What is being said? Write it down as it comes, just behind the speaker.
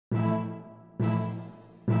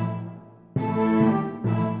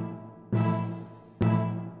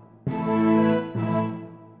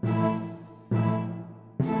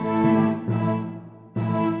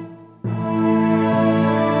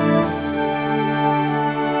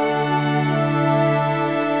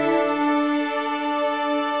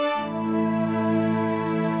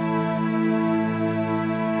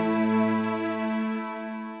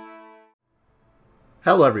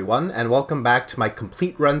Hello everyone, and welcome back to my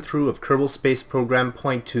complete run-through of Kerbal Space Program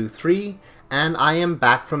 .23, and I am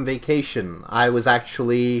back from vacation. I was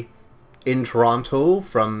actually in Toronto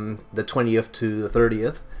from the 20th to the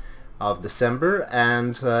 30th of December,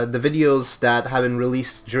 and the videos that have been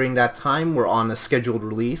released during that time were on a scheduled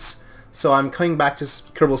release. So I'm coming back to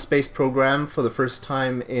Kerbal Space Program for the first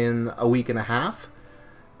time in a week and a half.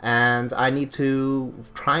 And I need to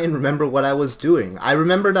try and remember what I was doing. I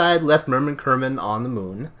remembered I had left Merman Kerman on the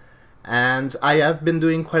moon, and I have been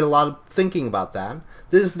doing quite a lot of thinking about that.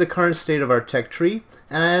 This is the current state of our tech tree,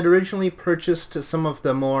 and I had originally purchased some of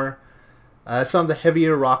the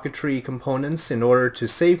heavier rocketry components in order to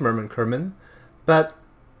save Merman Kerman, but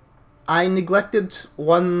I neglected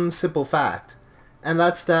one simple fact, and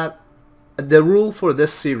that's that the rule for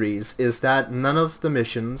this series is that none of the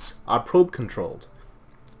missions are probe controlled.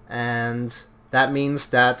 And that means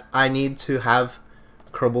that I need to have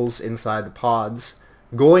Kerbals inside the pods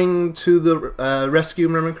going to the rescue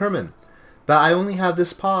Merman Kerman. But I only have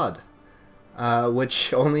this pod,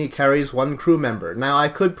 which only carries one crew member. Now I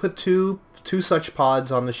could put two such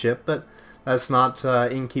pods on the ship, but that's not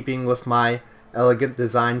in keeping with my elegant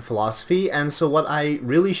design philosophy. And so what I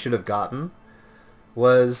really should have gotten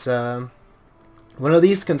was one of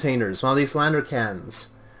these containers, one of these lander cans.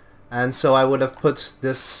 And so I would have put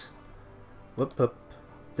this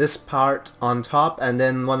part on top and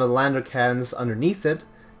then one of the lander cans underneath it,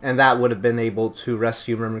 and that would have been able to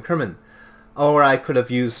rescue Merman Kerman. Or I could have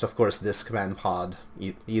used, of course, this command pod,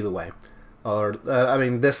 either way. Or, I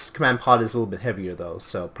mean, this command pod is a little bit heavier though,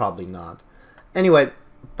 so probably not. Anyway,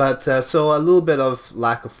 but so a little bit of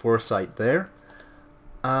lack of foresight there.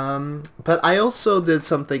 But I also did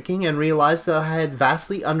some thinking and realized that I had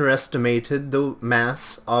vastly underestimated the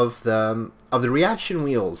mass of the reaction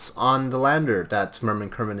wheels on the lander that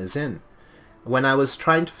Merman Kerman is in. When I was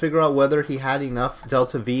trying to figure out whether he had enough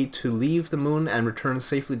delta V to leave the moon and return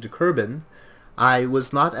safely to Kerbin, I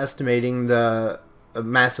was not estimating the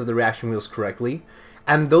mass of the reaction wheels correctly,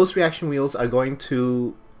 and those reaction wheels are going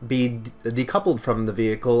to be decoupled from the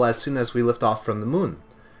vehicle as soon as we lift off from the moon.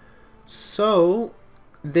 So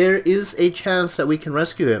there is a chance that we can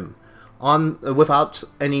rescue him without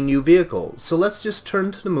any new vehicle. So let's just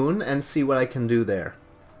turn to the moon and see what I can do there.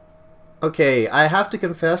 Okay, I have to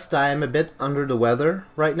confess that I am a bit under the weather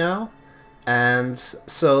right now, and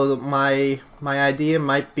so my idea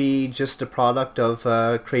might be just a product of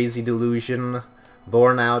a crazy delusion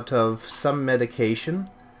born out of some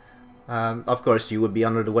medication. Of course, you would be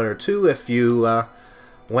under the weather too if you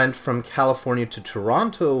went from California to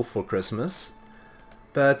Toronto for Christmas.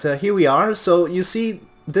 But here we are. So you see,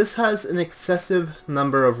 this has an excessive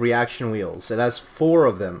number of reaction wheels. It has 4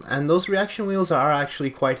 of them, and those reaction wheels are actually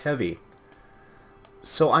quite heavy.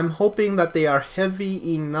 So I'm hoping that they are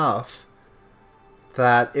heavy enough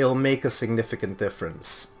that it'll make a significant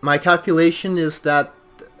difference. My calculation is that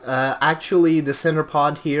actually the center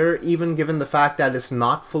pod here, even given the fact that it's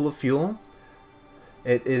not full of fuel,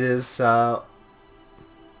 it is... oh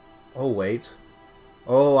wait.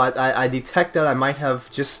 Oh, I detect that I might have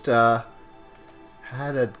just had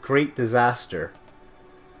a great disaster.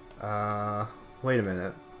 Wait a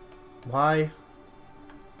minute. Why?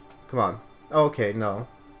 Come on. Okay, no.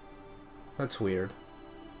 That's weird.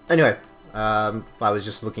 Anyway, I was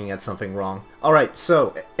just looking at something wrong. Alright,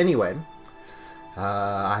 so, anyway.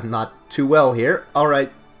 I'm not too well here.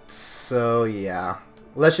 Alright, so yeah.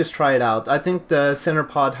 Let's just try it out. I think the center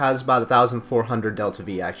pod has about 1,400 delta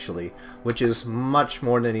V actually, which is much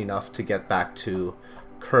more than enough to get back to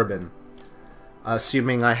Kerbin.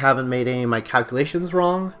 Assuming I haven't made any of my calculations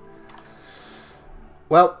wrong.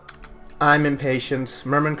 Well, I'm impatient.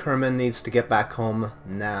 Merman Kerman needs to get back home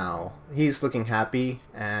now. He's looking happy,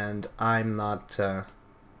 and I'm not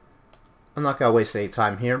gonna waste any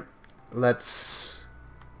time here. Let's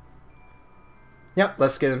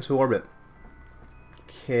get into orbit.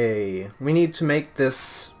 Okay, we need to make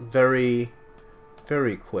this very,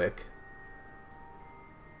 very quick.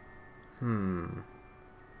 Would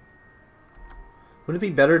it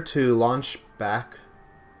be better to launch back?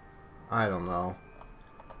 I don't know.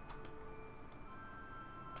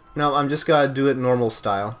 No, I'm just gonna do it normal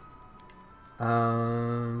style.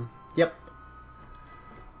 Yep.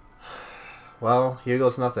 Well, here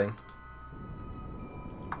goes nothing.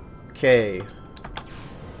 Okay.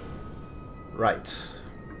 Right.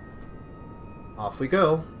 Off we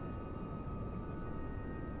go.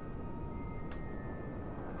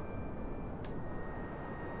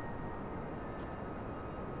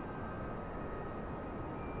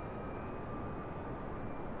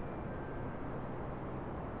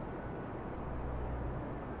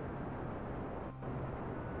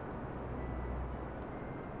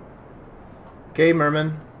 Okay,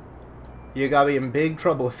 Merman. You gotta be in big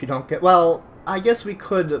trouble if you don't get... Well, I guess we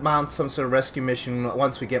could mount some sort of rescue mission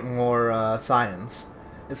once we get more science.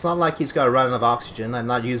 It's not like he's got a run of oxygen. I'm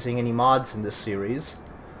not using any mods in this series.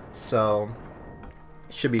 So,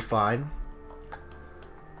 should be fine.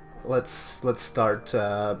 Let's start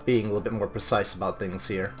being a little bit more precise about things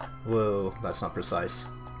here. Whoa, that's not precise.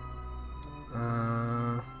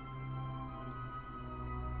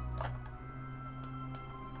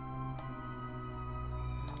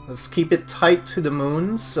 Let's keep it tight to the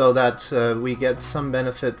moon so that we get some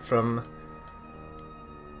benefit from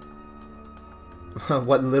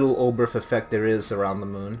what little Oberth effect there is around the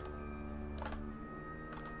moon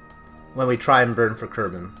when we try and burn for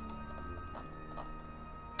Kerbal.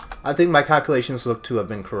 I think my calculations look to have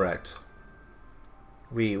been correct.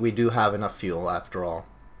 We do have enough fuel after all.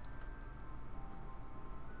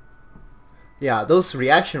 Yeah, those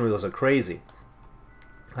reaction wheels are crazy.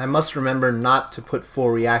 I must remember not to put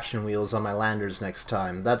 4 reaction wheels on my landers next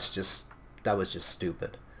time. That was just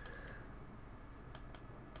stupid.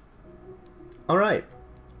 Alright,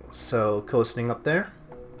 so coasting up there.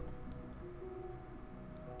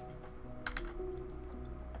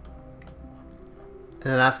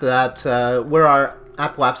 And then after that, where our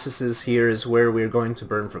apoapsis is here is where we're going to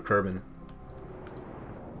burn for Kerbal.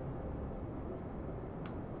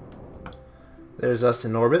 There's us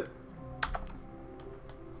in orbit.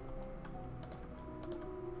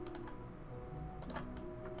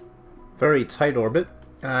 Very tight orbit.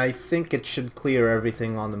 I think it should clear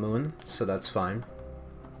everything on the moon, so that's fine.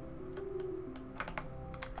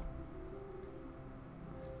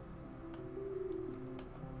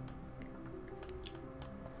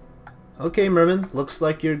 Okay, Merman, looks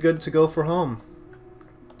like you're good to go for home.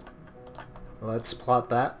 Let's plot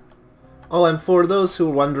that. Oh, and for those who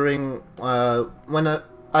are wondering, in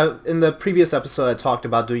the previous episode I talked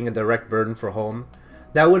about doing a direct burn for home.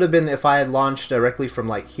 That would have been if I had launched directly from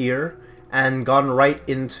like here and gone right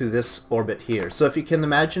into this orbit here. So if you can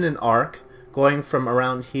imagine an arc going from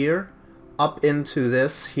around here up into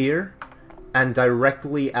this here and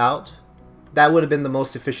directly out, that would have been the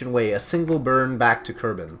most efficient way. A single burn back to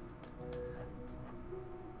Kerbal.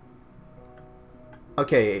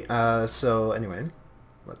 Okay, so anyway,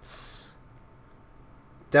 let's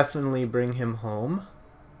definitely bring him home.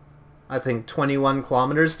 I think 21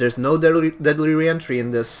 kilometers. There's no deadly re-entry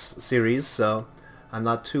in this series, so I'm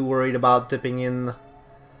not too worried about dipping in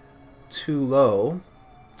too low.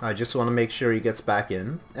 I just want to make sure he gets back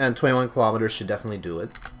in. And 21 kilometers should definitely do it.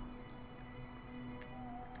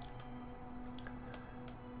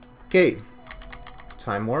 Okay.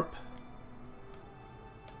 Time warp.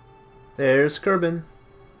 There's Kerbal.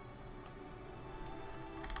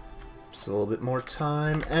 Just a little bit more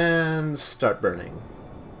time and start burning.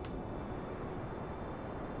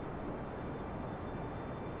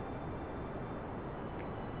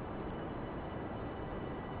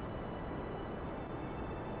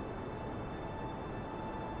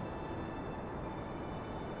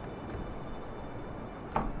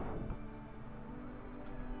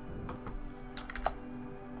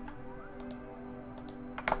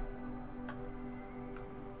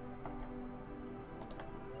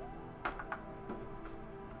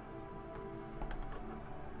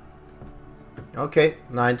 Okay,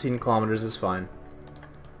 19 kilometers is fine.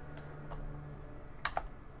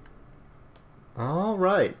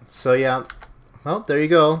 Alright, so yeah, well, there you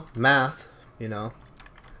go. Math, you know.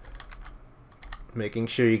 Making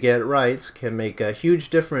sure you get it right can make a huge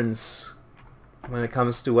difference when it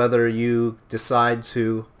comes to whether you decide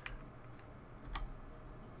to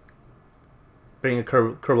bring a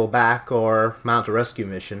Kerbal back or mount a rescue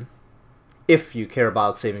mission. If you care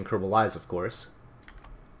about saving Kerbal lives, of course.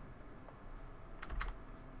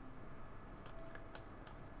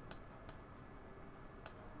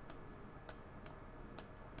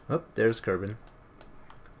 Oh, there's Kerbal.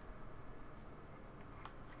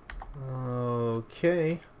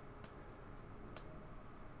 Okay.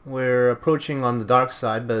 We're approaching on the dark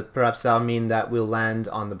side, but perhaps that'll mean that we'll land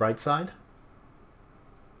on the bright side.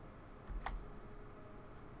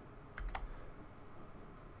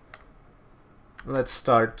 Let's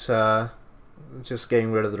start just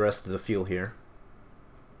getting rid of the rest of the fuel here.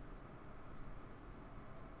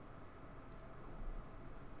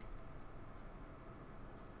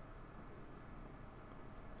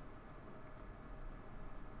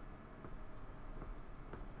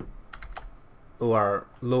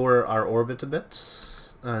 Lower our orbit a bit,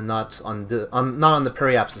 not on the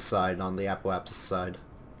periapsis side, on the apoapsis side.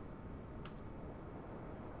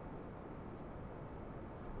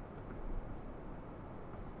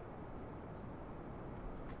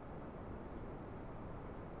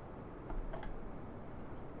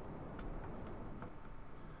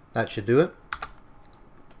 That should do it.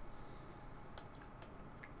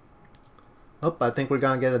 Oh, I think we're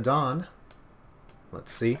gonna get a dawn.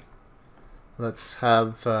 Let's see. Let's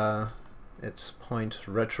have its point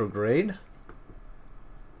retrograde.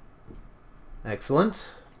 Excellent.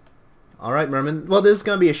 Alright, Merman. Well, this is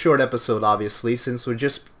going to be a short episode, obviously, since we're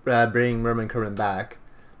just bringing Merman Kerman back.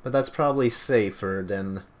 But that's probably safer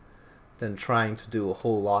than trying to do a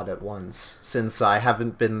whole lot at once, since I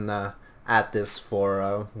haven't been at this for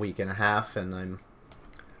a week and a half, and I'm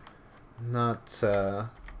not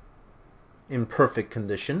in perfect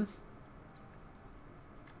condition.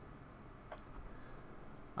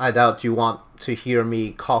 I doubt you want to hear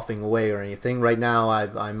me coughing away or anything. Right now,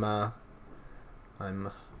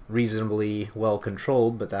 I'm reasonably well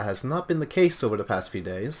controlled, but that has not been the case over the past few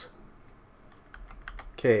days.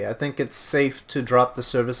 Okay, I think it's safe to drop the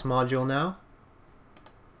service module now.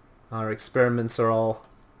 Our experiments are all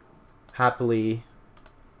happily...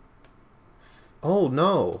 Oh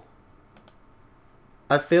no!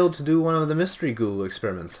 I failed to do one of the mystery goo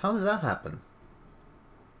experiments. How did that happen?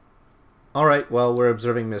 Alright, well, we're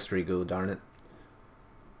observing mystery goo, darn it.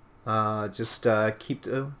 Just keep...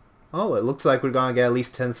 Oh, it looks like we're gonna get at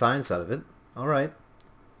least 10 signs out of it. Alright.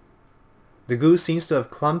 The goo seems to have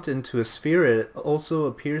clumped into a sphere. It also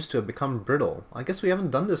appears to have become brittle. I guess we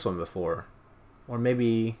haven't done this one before. Or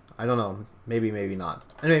maybe... I don't know. Maybe, maybe not.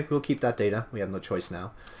 Anyway, we'll keep that data. We have no choice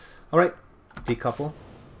now. Alright. Decouple.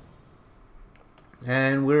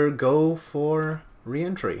 And we'll go for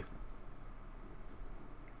re-entry.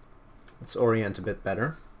 Let's orient a bit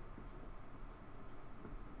better.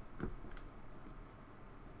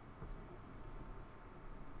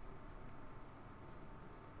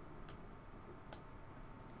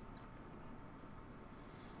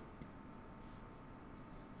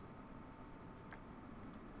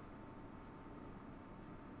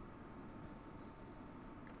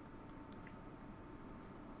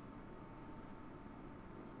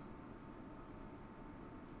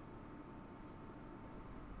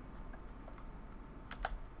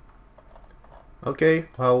 Okay,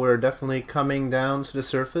 well, we're definitely coming down to the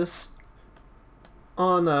surface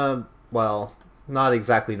on well, not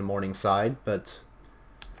exactly the morning side, but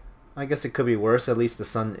I guess it could be worse. At least the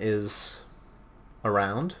sun is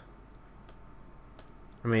around.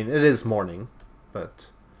 I mean, it is morning, but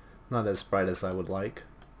not as bright as I would like.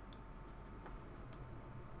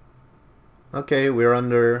 Okay, we're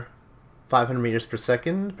under 500 meters per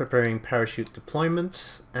second, preparing parachute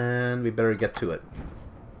deployment, and we better get to it.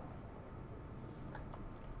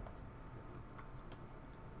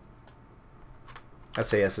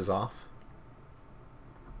 SAS is off.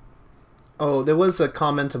 Oh, there was a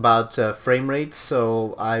comment about frame rates,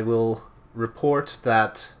 so I will report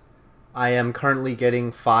that I am currently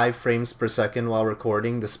getting 5 frames per second while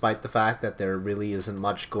recording, despite the fact that there really isn't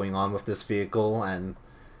much going on with this vehicle, and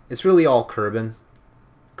it's really all Kerbal.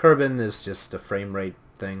 Kerbal is just a frame rate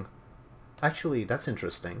thing. Actually, that's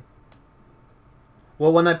interesting.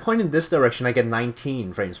 Well, when I point in this direction, I get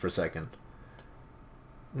 19 frames per second.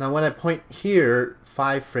 Now when I point here,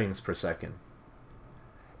 5 frames per second.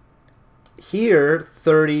 Here,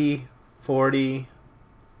 30, 40,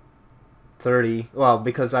 30. Well,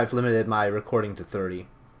 because I've limited my recording to 30.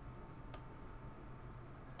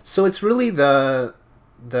 So it's really the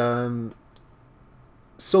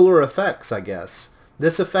solar effects, I guess.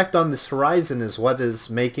 This effect on this horizon is what is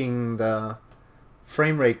making the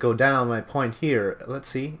frame rate go down when I point here. Let's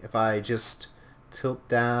see, if I just tilt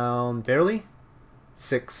down barely.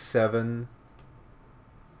 6, 7,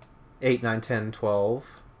 8, 9, 10,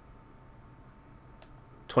 12,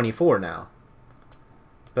 24 now.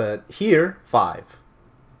 But here, 5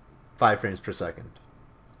 frames per second.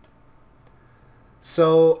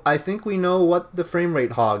 So I think we know what the frame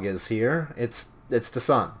rate hog is here. It's the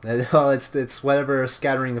sun. It's whatever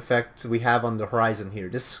scattering effect we have on the horizon here.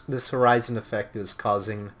 This horizon effect is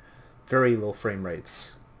causing very low frame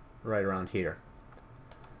rates right around here.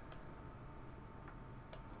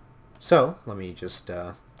 So, let me just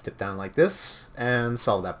dip down like this and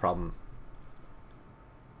solve that problem.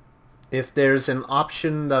 If there's an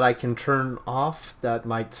option that I can turn off that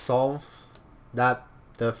might solve that,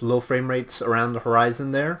 the low frame rates around the horizon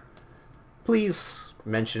there, please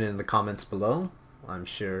mention it in the comments below. I'm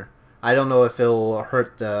sure. I don't know if it'll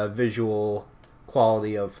hurt the visual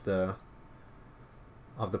quality of the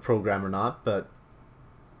program or not, but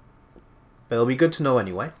it'll be good to know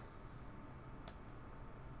anyway.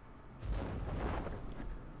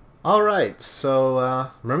 Alright,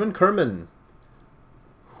 so Merman Kerman,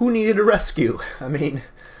 who needed a rescue? I mean,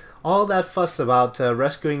 all that fuss about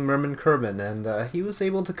rescuing Merman Kerman, and he was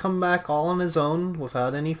able to come back all on his own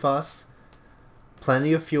without any fuss.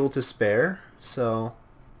 plenty of fuel to spare, so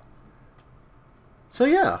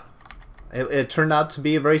yeah, it turned out to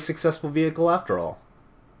be a very successful vehicle after all.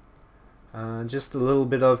 Just a little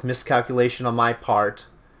bit of miscalculation on my part,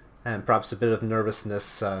 and perhaps a bit of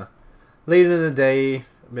nervousness late in the day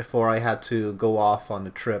before I had to go off on the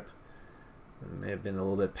trip. It may have been a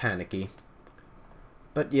little bit panicky.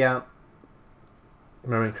 But yeah,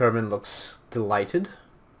 Merman Kerbal looks delighted,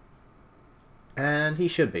 and he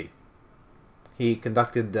should be. He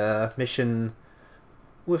conducted the mission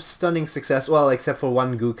with stunning success, well, except for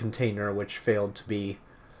one goo container which failed to be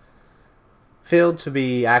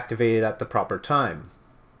activated at the proper time.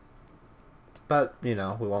 But, you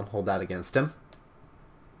know, we won't hold that against him.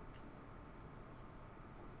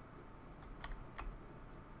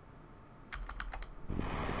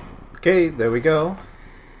 Okay, there we go.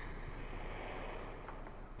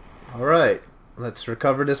 Alright, let's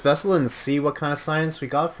recover this vessel and see what kind of science we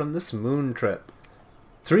got from this moon trip.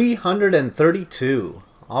 332.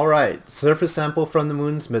 Alright, surface sample from the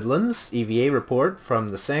moon's Midlands, EVA report from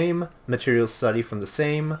the same, materials study from the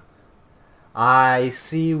same. I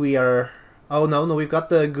see we are... Oh no, we've got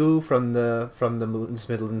the goo from the moon's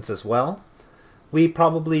Midlands as well. We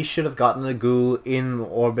probably should have gotten a goo in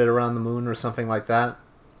orbit around the moon or something like that.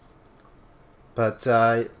 But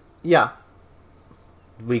yeah,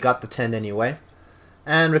 we got the 10 anyway.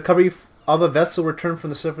 And recovery of a vessel returned from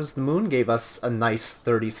the surface of the moon gave us a nice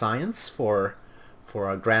 30 science for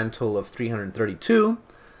a grand total of 332.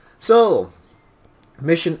 So,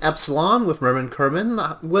 Mission Epsilon with Merman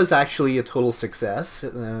Kerbal was actually a total success,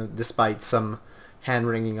 despite some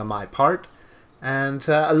hand-wringing on my part. And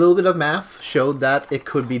a little bit of math showed that it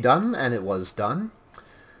could be done, and it was done.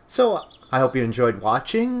 So, I hope you enjoyed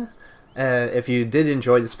watching. If you did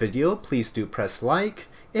enjoy this video, please do press like.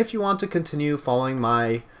 If you want to continue following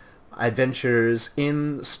my adventures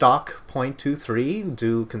in Stock 0.23,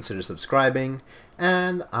 do consider subscribing,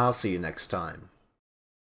 and I'll see you next time.